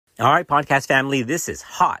All right, podcast family, this is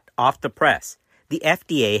hot off the press. The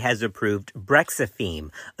FDA has approved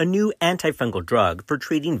Brexafemme, a new antifungal drug for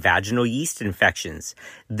treating vaginal yeast infections.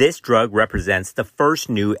 This drug represents the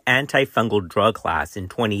first new antifungal drug class in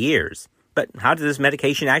 20 years. But how does this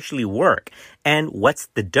medication actually work? And what's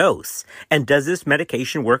the dose? And does this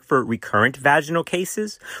medication work for recurrent vaginal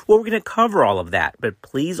cases? Well, we're going to cover all of that, but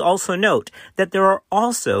please also note that there are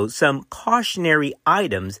also some cautionary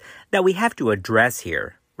items that we have to address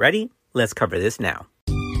here. Ready? Let's cover this now.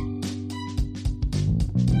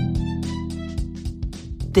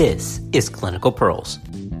 This is Clinical Pearls.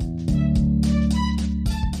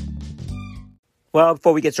 Well,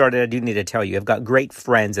 before we get started, I do need to tell you, I've got great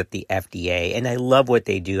friends at the FDA, and I love what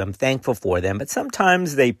they do. I'm thankful for them, but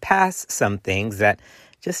sometimes they pass some things that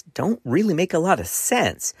just don't really make a lot of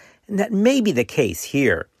sense, and that may be the case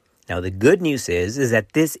here. Now, the good news is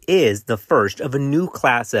that this is the first of a new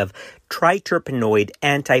class of triterpenoid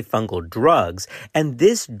antifungal drugs, and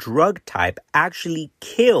this drug type actually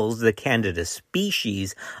kills the Candida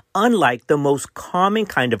species, unlike the most common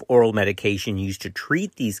kind of oral medication used to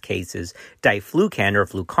treat these cases, diflucan or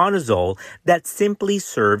fluconazole, that simply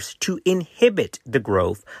serves to inhibit the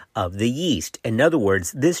growth of the yeast. In other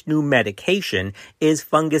words, this new medication is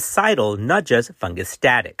fungicidal, not just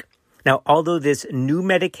fungistatic. Now, although this new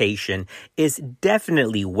medication is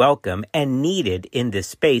definitely welcome and needed in this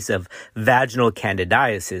space of vaginal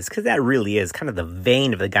candidiasis, because that really is kind of the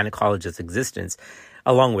vein of the gynecologist's existence,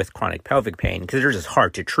 along with chronic pelvic pain, because they're just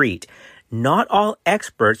hard to treat, not all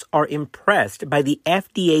experts are impressed by the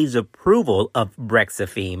FDA's approval of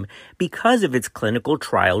Brexafemme because of its clinical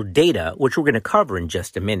trial data, which we're going to cover in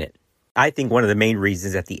just a minute. I think one of the main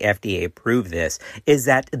reasons that the FDA approved this is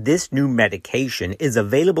that this new medication is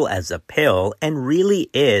available as a pill and really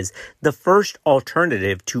is the first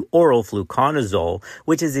alternative to oral fluconazole,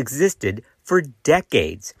 which has existed for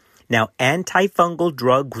decades. Now, antifungal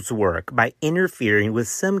drugs work by interfering with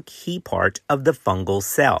some key part of the fungal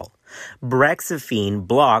cell. Brexafemme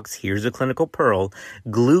blocks, here's a clinical pearl,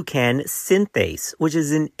 glucan synthase, which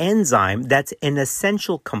is an enzyme that's an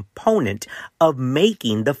essential component of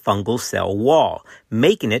making the fungal cell wall,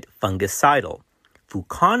 making it fungicidal.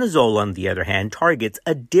 Fluconazole, on the other hand, targets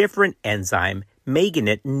a different enzyme, making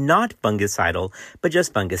it not fungicidal, but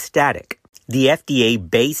just fungistatic. The FDA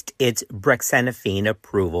based its Brexafemme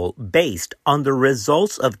approval based on the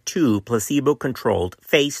results of 2 placebo-controlled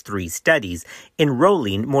phase 3 studies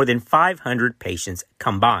enrolling more than 500 patients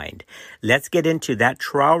combined. Let's get into that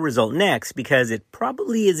trial result next because it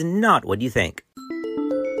probably is not what you think.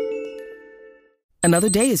 Another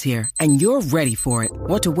day is here and you're ready for it.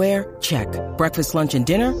 What to wear? Check. Breakfast, lunch, and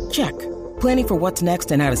dinner? Check. Planning for what's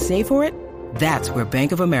next and how to save for it? That's where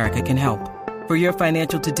Bank of America can help. For your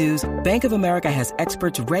financial to-dos, Bank of America has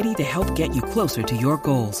experts ready to help get you closer to your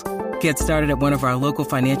goals. Get started at one of our local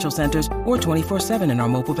financial centers or 24/7 in our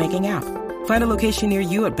mobile banking app. Find a location near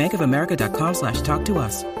you at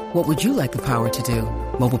bankofamerica.com/talktous. What would you like the power to do?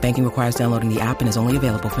 Mobile banking requires downloading the app and is only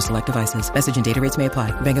available for select devices. Message and data rates may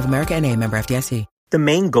apply. Bank of America N.A., member FDIC. The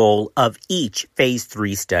main goal of each phase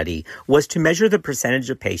 3 study was to measure the percentage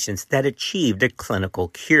of patients that achieved a clinical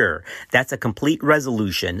cure. That's a complete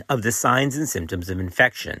resolution of the signs and symptoms of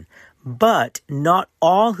infection. But not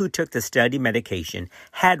all who took the study medication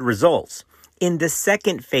had results. In the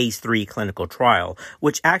second phase 3 clinical trial,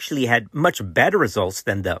 which actually had much better results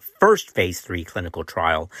than the first phase 3 clinical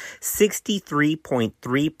trial,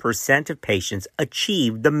 63.3% of patients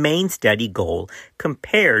achieved the main study goal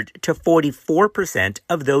compared to 44%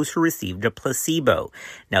 of those who received a placebo.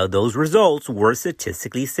 Now, those results were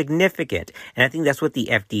statistically significant, and I think that's what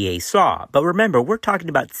the FDA saw. But remember, we're talking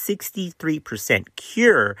about 63%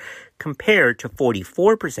 cure compared to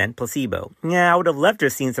 44% placebo. Yeah, I would have loved to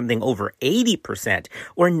have seen something over 80%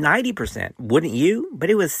 or 90%, wouldn't you? But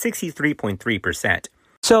it was 63.3%.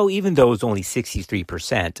 So even though it's only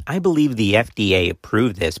 63%, I believe the FDA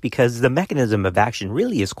approved this because the mechanism of action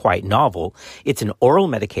really is quite novel. It's an oral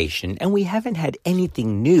medication, and we haven't had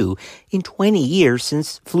anything new in 20 years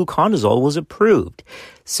since fluconazole was approved.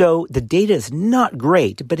 So the data is not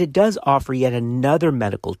great, but it does offer yet another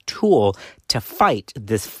medical tool to fight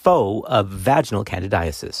this foe of vaginal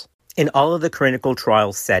candidiasis. In all of the clinical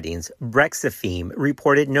trial settings, Brexafemme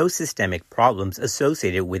reported no systemic problems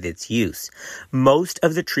associated with its use. Most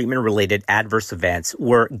of the treatment-related adverse events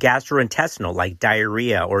were gastrointestinal, like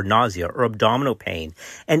diarrhea or nausea or abdominal pain,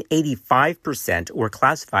 and 85% were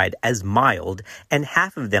classified as mild, and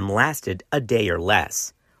half of them lasted a day or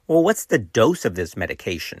less. Well, what's the dose of this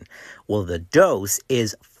medication? Well, the dose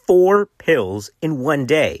is 4 pills in one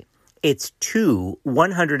day. It's 2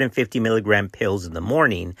 150 milligram pills in the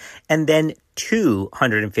morning and then 2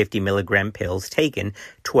 150 milligram pills taken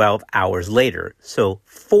 12 hours later. So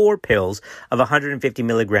 4 pills of 150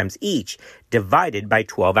 milligrams each divided by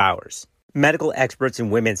 12 hours. Medical experts in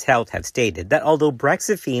women's health have stated that although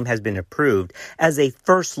Brexafemme has been approved as a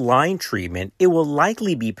first-line treatment, it will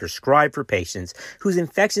likely be prescribed for patients whose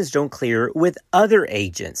infections don't clear with other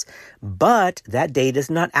agents. But that data is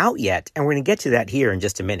not out yet, and we're going to get to that here in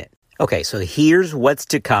just a minute. Okay, so here's what's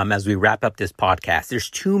to come as we wrap up this podcast. There's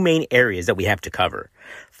 2 main areas that we have to cover.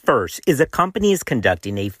 First is a company is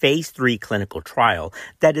conducting a phase 3 clinical trial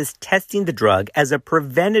that is testing the drug as a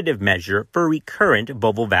preventative measure for recurrent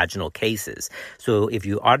vulvovaginal cases. So if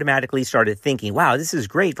you automatically started thinking, wow, this is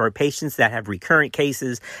great for patients that have recurrent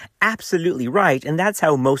cases, absolutely right. And that's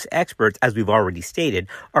how most experts, as we've already stated,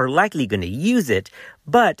 are likely going to use it.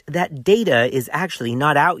 But that data is actually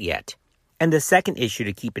not out yet. And the second issue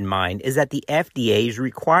to keep in mind is that the FDA is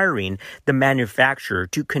requiring the manufacturer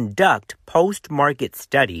to conduct post-market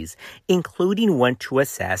studies, including one to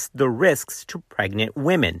assess the risks to pregnant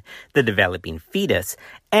women, the developing fetus,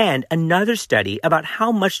 and another study about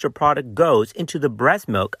how much the product goes into the breast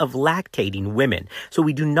milk of lactating women. So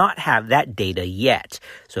we do not have that data yet.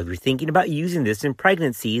 So if you're thinking about using this in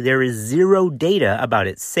pregnancy, there is zero data about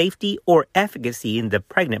its safety or efficacy in the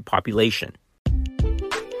pregnant population.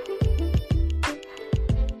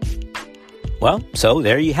 Well, so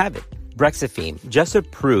there you have it. Brexafemme, just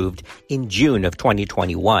approved in June of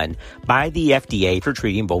 2021 by the FDA for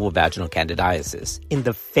treating vulvovaginal candidiasis. In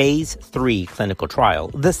the phase 3 clinical trial,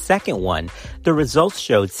 the second one, the results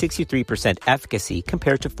showed 63% efficacy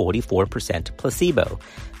compared to 44% placebo.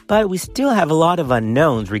 But we still have a lot of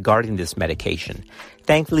unknowns regarding this medication.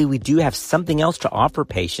 Thankfully, we do have something else to offer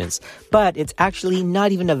patients, but it's actually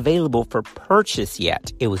not even available for purchase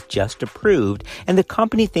yet. It was just approved, and the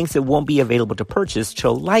company thinks it won't be available to purchase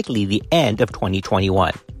till likely the end of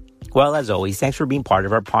 2021. Well, as always, thanks for being part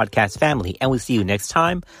of our podcast family, and we'll see you next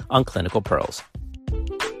time on Clinical Pearls.